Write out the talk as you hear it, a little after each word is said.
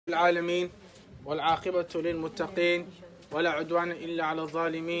العالمين والعاقبة للمتقين ولا عدوان إلا على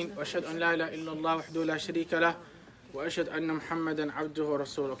الظالمين وأشهد أن لا إله إلا الله وحده لا شريك له وأشهد أن محمدا عبده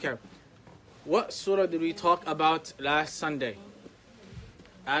ورسوله. Okay, what surah did we talk about last Sunday?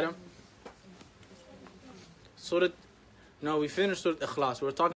 Adam? Surah? No, we finished Surah Ikhlas.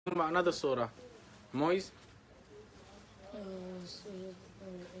 We're talking about another surah. Moise?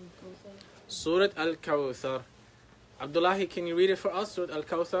 Surah Al-Kawthar. Abdullahi, can you read it for us? Surah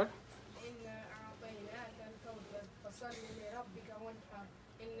Al-Kawthar.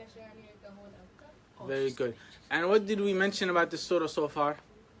 Very good. And what did we mention about the surah so far?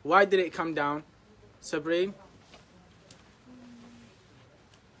 Why did it come down? Sabreen?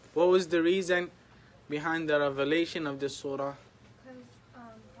 What was the reason behind the revelation of this surah? Because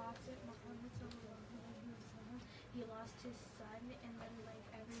Prophet Muhammad, he lost his son, and then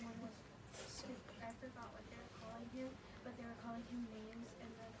everyone was, I forgot what they were calling him, but they were calling him names,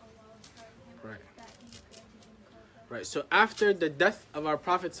 and then Allah was telling him that he granted him Kawthar. Right, so after the death of our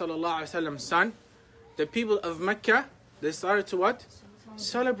Prophet ﷺ's son, the people of Mecca, they started to what?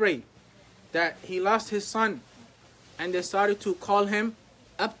 Celebrate that he lost his son, and they started to call him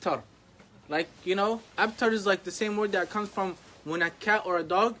Abtar. Like, you know, Abtar is like the same word that comes from when a cat or a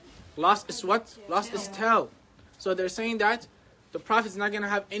dog lost its what? Lost its tail. So they're saying that the Prophet's not going to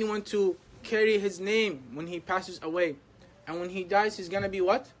have anyone to carry his name when he passes away. And when he dies, he's going to be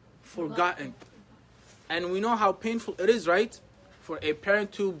what? Forgotten. And we know how painful it is, right? For a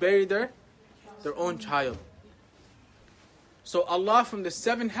parent to bury their own child. So Allah from the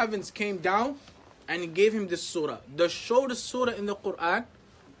 7 heavens came down and He gave him this surah. The shortest surah in the Quran,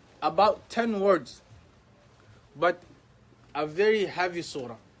 about 10 words, but a very heavy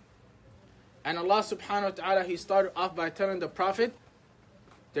surah. And Allah subhanahu wa ta'ala, He started off by telling the Prophet,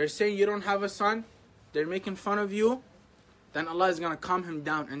 they're saying you don't have a son, they're making fun of you. Then Allah is going to calm him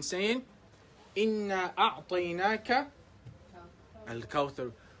down and saying, Inna a'tainaka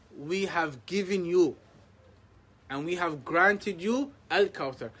al-Kawthar. We have given you and we have granted you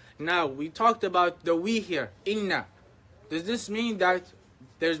al-Kawthar. Now, we talked about the we here, Inna. Does this mean that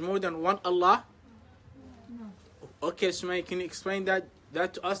there's more than one Allah? No. Okay, Sumay, can you explain that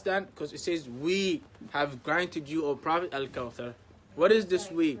to us then? Because it says, we have granted you, O Prophet, al-Kawthar. What is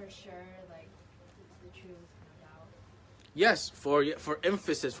this we? For sure, it's the truth, no doubt. Yes, for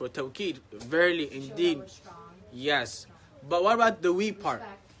emphasis, for tawqeed. Verily, indeed. We're strong. Yes. But what about the we part?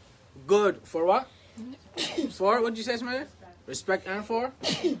 Respect. Good. For what? For, what did you say, Sumaya? Respect and for?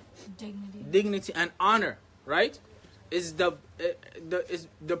 Dignity and honor, right? Is the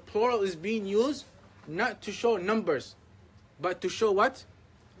plural is being used not to show numbers, but to show what?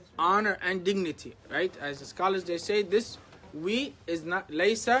 Honor and dignity, right? As the scholars, they say this we is not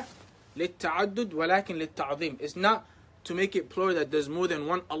laysa للتعدد ولكن للتعظيم. It's not to make it plural that there's more than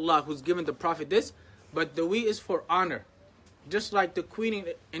one Allah who's given the Prophet this, but the we is for honor. Just like the Queen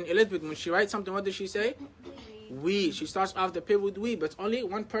in Elizabeth, when she writes something, what does she say? We. She starts off the paper with we, but it's only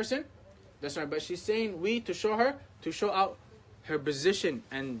one person. That's right, but she's saying we to show her, to show out her position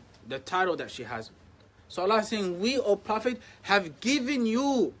and the title that she has. So Allah is saying, we, O Prophet, have given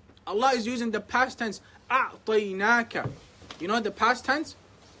you. Allah is using the past tense, أَعْطَيْنَاكَ. You know the past tense?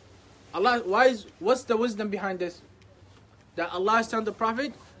 Allah, what's the wisdom behind this? That Allah is telling the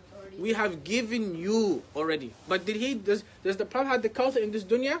Prophet, we have given you already. But does the Prophet have the Kawthar in this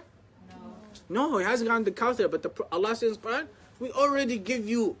dunya? No, he hasn't gotten the Kawthar, but Allah says in Quran, we already give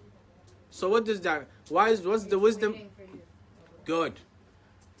you. So what does that? What's the wisdom? Good.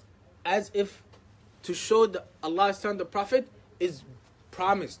 As if to show that Allah is telling the Prophet is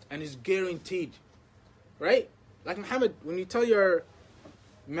promised and is guaranteed. Right? Like Muhammad, when you tell your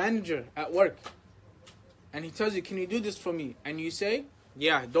manager at work and he tells you, can you do this for me? And you say,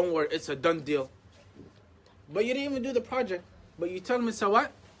 yeah, don't worry, it's a done deal. But you didn't even do the project. But you tell him it's a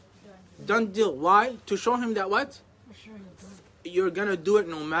what? Done deal. Why? To show him that what? You're going to do it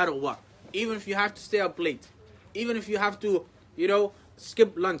no matter what. Even if you have to stay up late. Even if you have to,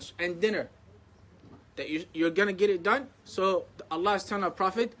 skip lunch and dinner. That you're going to get it done. So Allah is telling our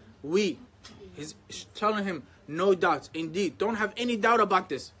Prophet, He's telling him, no doubt, indeed. Don't have any doubt about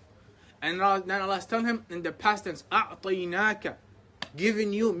this. And then Allah is telling him in the past tense, أَعْطَيْنَاكَ.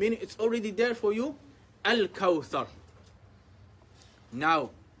 Giving you, meaning it's already there for you, al-Kawthar.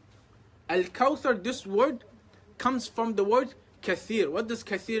 Now, al-Kawthar, this word comes from the word kathir. What does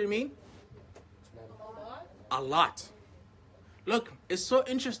kathir mean? A lot. Look, it's so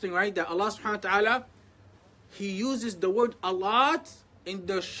interesting, right? That Allah subhanahu wa ta'ala, He uses the word a lot in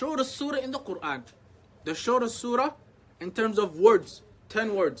the shortest surah in the Quran. The shortest surah in terms of words,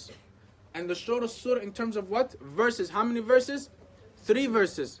 10 words. And the shortest surah in terms of what? Verses. How many verses? 3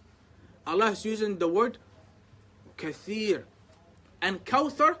 verses, Allah is using the word kathir. And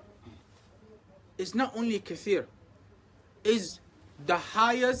Kawthar is not only kathir, is the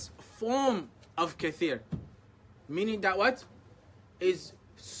highest form of kathir. Meaning that what? Is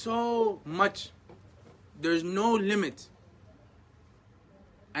so much. There's no limit.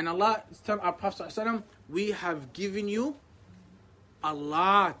 And Allah is telling our Prophet ﷺ, we have given you a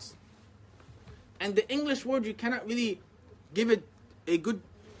lot. And the English word, you cannot really give it a good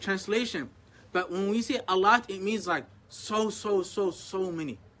translation. But when we say a lot, it means like so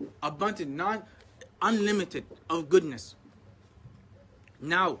many. Abundant, unlimited of goodness.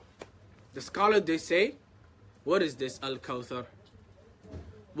 Now, the scholars, they say, what is this Al-Kawthar?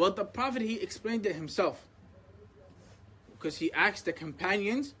 Well, the Prophet, he explained it himself. Because he asked the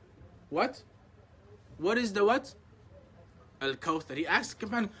companions, what? What is the what? Al-Kawthar. He asked the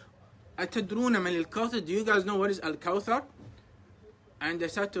companions, Atadruna man al-Kawthar? Do you guys know what is Al-Kawthar? And they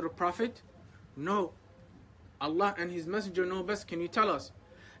said to the Prophet, no. Allah and His Messenger know best. Can you tell us?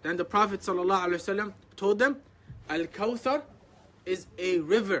 Then the Prophet ﷺ told them, Al-Kawthar is a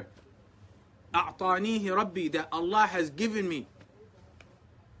river. A'tanihi Rabbi, that Allah has given me.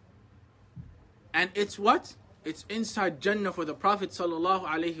 And it's what? It's inside Jannah for the Prophet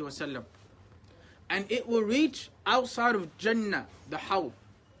ﷺ. And it will reach outside of Jannah, the Hawd.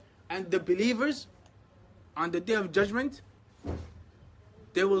 And the believers, on the Day of Judgment,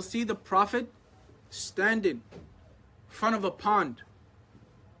 they will see the Prophet standing in front of a pond.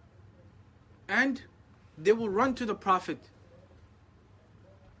 And they will run to the Prophet.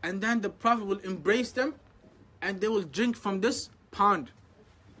 And then the Prophet will embrace them and they will drink from this pond.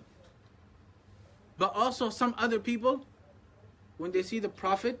 But also some other people, when they see the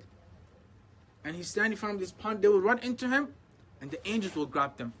Prophet and he's standing in front of this pond, they will run into him and the angels will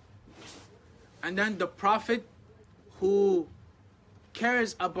grab them. And then the Prophet, who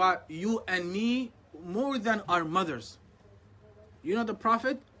cares about you and me more than our mothers. You know the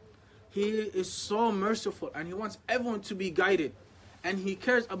Prophet? He is so merciful and he wants everyone to be guided. And he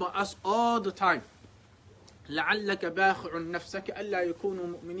cares about us all the time. لَعَلَّكَ بَاخِعٌ نَفْسَكَ أَلَّا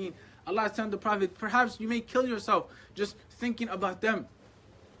يَكُونُوا مُؤْمِنِينَ. Allah is telling the Prophet, perhaps you may kill yourself just thinking about them.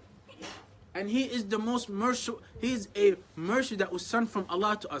 And he is the most merciful. He is a mercy that was sent from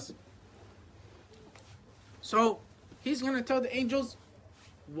Allah to us. So he's going to tell the angels,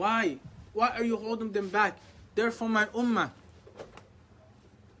 why? Why are you holding them back? They're for my ummah.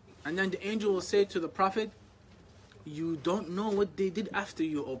 And then the angel will say to the Prophet, you don't know what they did after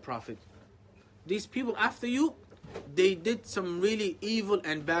you, O Prophet. These people after you, they did some really evil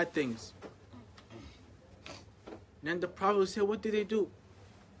and bad things. Then the Prophet will say, what did they do?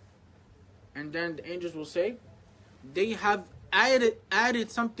 And then the angels will say, they have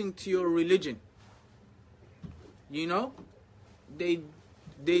added something to your religion. You know, they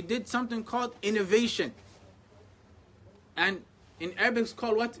did something called innovation. And in Arabic it's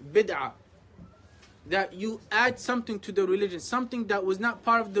called what? Bid'ah. That you add something to the religion, something that was not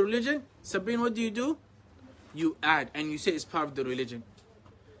part of the religion. Sabine, what do? You add and you say it's part of the religion.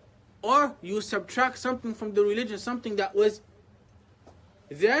 Or you subtract something from the religion, something that was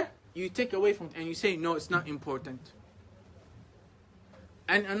there, you take away from it and you say, no, it's not important.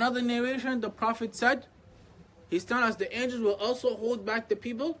 And another narration, the Prophet said, he's telling us the angels will also hold back the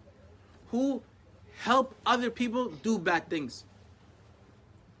people who help other people do bad things.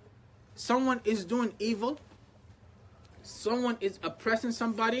 Someone is doing evil, someone is oppressing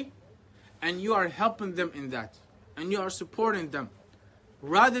somebody, and you are helping them in that, and you are supporting them,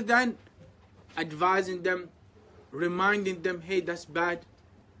 rather than advising them, reminding them, hey, that's bad,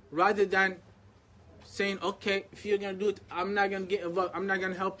 rather than saying, okay, if you're going to do it, I'm not going to get involved, I'm not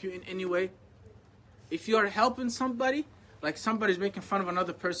going to help you in any way. If you are helping somebody, like somebody's making fun of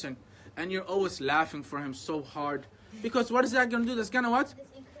another person, and you're always laughing for him so hard, because what is that going to do? That's going to what?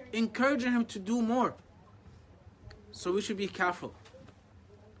 Encouraging him to do more. So we should be careful.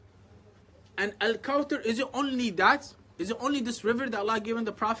 And Al-Kawthar, is it only that? Is it only this river that Allah given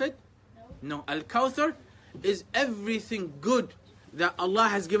the Prophet? No. Al-Kawthar is everything good that Allah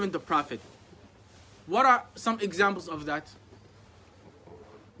has given the Prophet. What are some examples of that?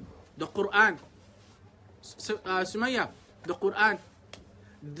 The Quran. Sumayya, the Quran,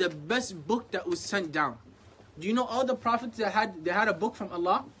 the best book that was sent down. Do you know all the prophets that had a book from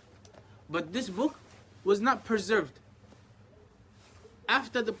Allah? But this book was not preserved.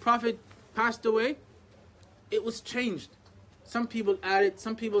 After the Prophet passed away, it was changed. Some people added,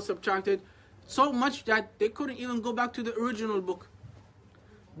 some people subtracted, so much that they couldn't even go back to the original book.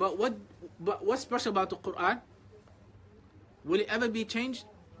 But what's special about the Quran? Will it ever be changed?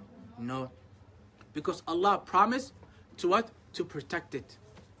 No. Because Allah promised to what? to protect it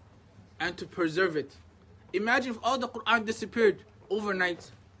and to preserve it. Imagine if all the Quran disappeared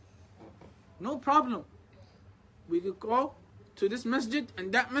overnight. No problem. We could go to this masjid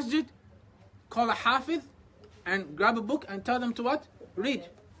and that masjid, call a hafiz and grab a book and tell them to what? Read.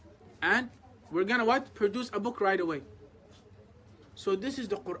 And we're gonna what? Produce a book right away. So this is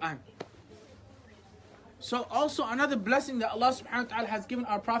the Quran. So also another blessing that Allah subhanahu wa ta'ala has given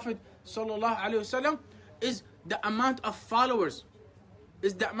our Prophet sallallahu alaihi wasallam is the amount of followers.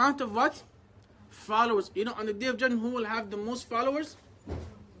 Is the amount of what? Followers. You know, on the day of judgment, who will have the most followers?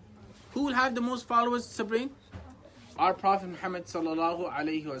 Who will have the most followers, Sabrine? Our Prophet Muhammad sallallahu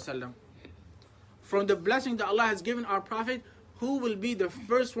alaihi wasallam. From the blessing that Allah has given our Prophet, who will be the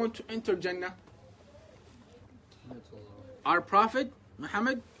first one to enter Jannah? Our Prophet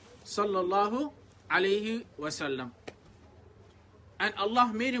Muhammad sallallahu alaihi wasallam. And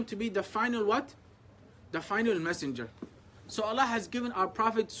Allah made him to be the final what? The final messenger. So Allah has given our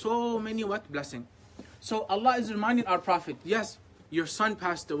Prophet so many what? Blessing. So Allah is reminding our Prophet, yes, your son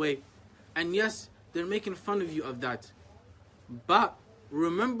passed away. And yes, they're making fun of you of that. But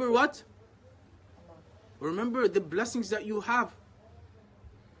remember what? Remember the blessings that you have.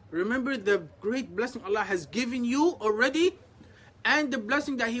 Remember the great blessing Allah has given you already. And the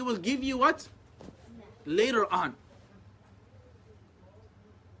blessing that He will give you what? Later on.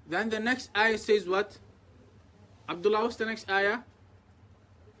 Then the next ayah says what? Abdullah, what's the next ayah?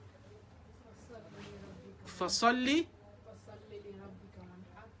 فَصَلِّ.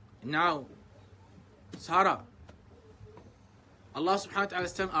 Now, Sarah, Allah subhanahu wa ta'ala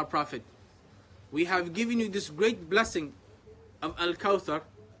is telling our Prophet, we have given you this great blessing of Al-Kawthar.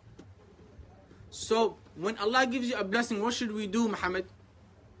 So, when Allah gives you a blessing, what should we do, Muhammad?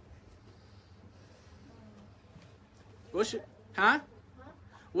 What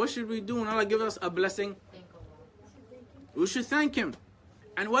should we do when Allah gives us a blessing? We should thank Him.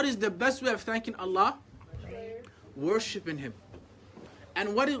 And what is the best way of thanking Allah? Worshipping Him.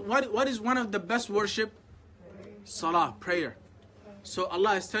 And what is one of the best worship? Salah, prayer. So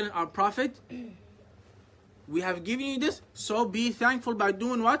Allah is telling our Prophet, we have given you this, so be thankful by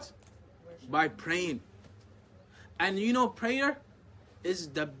doing what? By praying. And you know, prayer is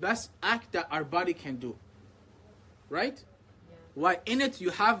the best act that our body can do. Right? Yeah. Why? In it you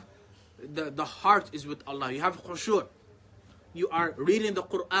have, the heart is with Allah. You have khushu'. You are reading the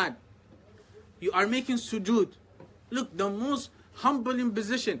Quran. You are making sujood. Look, the most humbling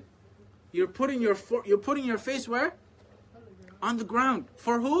position. You're putting your face where? On the ground.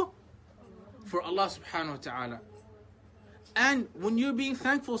 For who? For Allah subhanahu wa ta'ala. And when you're being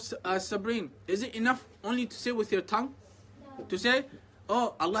thankful, Sabrine, is it enough only to say with your tongue? No. To say,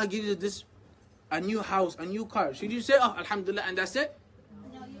 oh, Allah gives you this, a new house, a new car. Should you say, oh, Alhamdulillah, and that's it?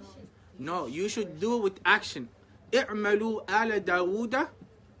 No, you should. No, you should do it with action. اعملوا آل داود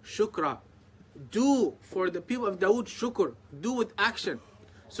شكرا. Do for the people of Dawood shukr. Do with action.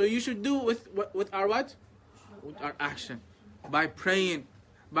 So you should do with our what? With our action. By praying.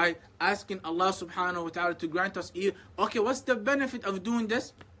 By asking Allah subhanahu wa ta'ala to grant us. Okay, what's the benefit of doing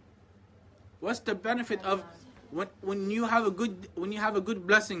this? What's the benefit of when you have a good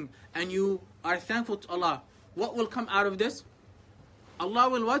blessing and you are thankful to Allah? What will come out of this? Allah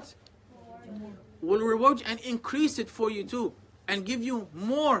will what? Will reward you and increase it for you too. And give you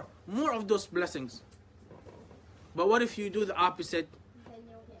more of those blessings. But what if you do the opposite?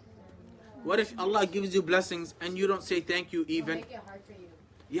 What if Allah gives you blessings and you don't say thank you even? Make it hard for you.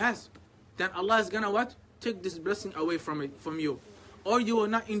 Yes. Then Allah is gonna what? Take this blessing away from you. Or you will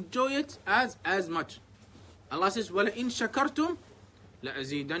not enjoy it as much. Allah says, وَلَئِن شَكَرْتُمْ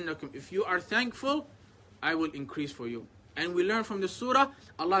لَأَزِيدَنَّكُمْ. If you are thankful, I will increase for you. And we learn from the surah,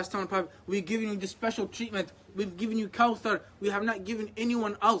 Allah is telling Prophet, we've given you this special treatment. We've given you Kawthar. We have not given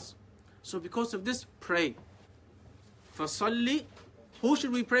anyone else. So because of this, pray. فَصَلِّ. Who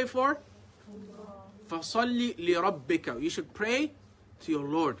should we pray for? فَصَلِّ لِرَبِّكَ. You should pray to your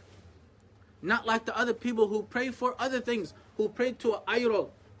Lord. Not like the other people who pray for other things. Who pray to an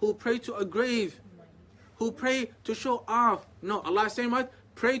idol. Who pray to a grave. Who pray to show off. No, Allah is saying what?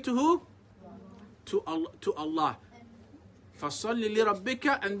 Pray to who? To Allah. فَصَلِّ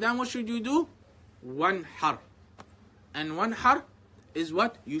لِرَبِّكَ. And then what should you do? Wanhar. And wanhar is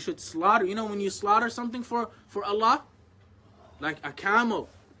what? You should slaughter. You know when you slaughter something for Allah? Like a camel.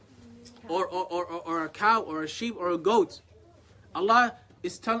 Or a cow or a sheep or a goat. Allah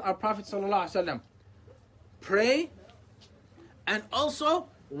is telling our Prophet ﷺ, pray and also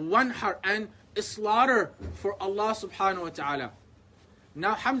wanhar and slaughter for Allah subhanahu wa ta'ala.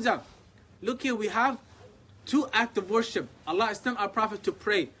 Now Hamza, look here, we have two acts of worship. Allah is telling our Prophet to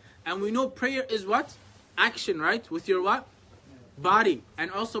pray. And we know prayer is what? Action, right? With your what? body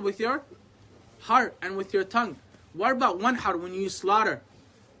and also with your heart and with your tongue. What about one heart when you slaughter?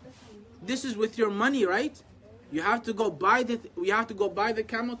 This is with your money, right? You have to go buy the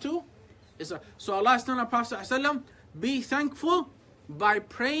camel too. So Allah is telling the Prophet ﷺ, be thankful by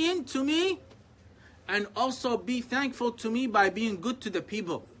praying to me, and also be thankful to me by being good to the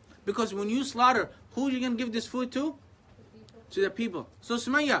people. Because when you slaughter, who are you going to give this food to? To the people. So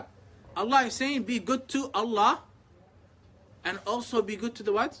Sumayya, Allah is saying be good to Allah and also be good to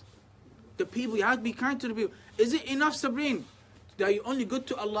the what? The people. You have to be kind to the people. Is it enough, Sabrine, that you're only good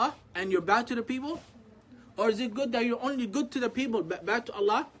to Allah and you're bad to the people? Or is it good that you're only good to the people, bad to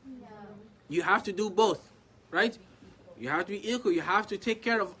Allah? No. You have to do both, right? You have to be equal. You have to take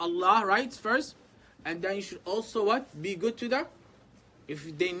care of Allah rights first, and then you should also what? Be good to them.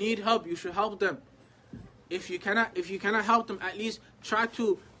 If they need help, you should help them. If you cannot help them, at least try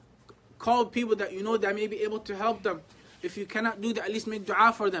to call people that you know that may be able to help them. If you cannot do that, at least make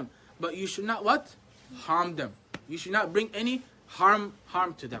dua for them. But you should not what? Harm them. You should not bring any harm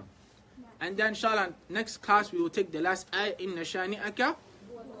to them. And then inshallah, next class we will take the last ayah, inna shani'aka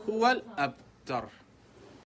huwal abtar.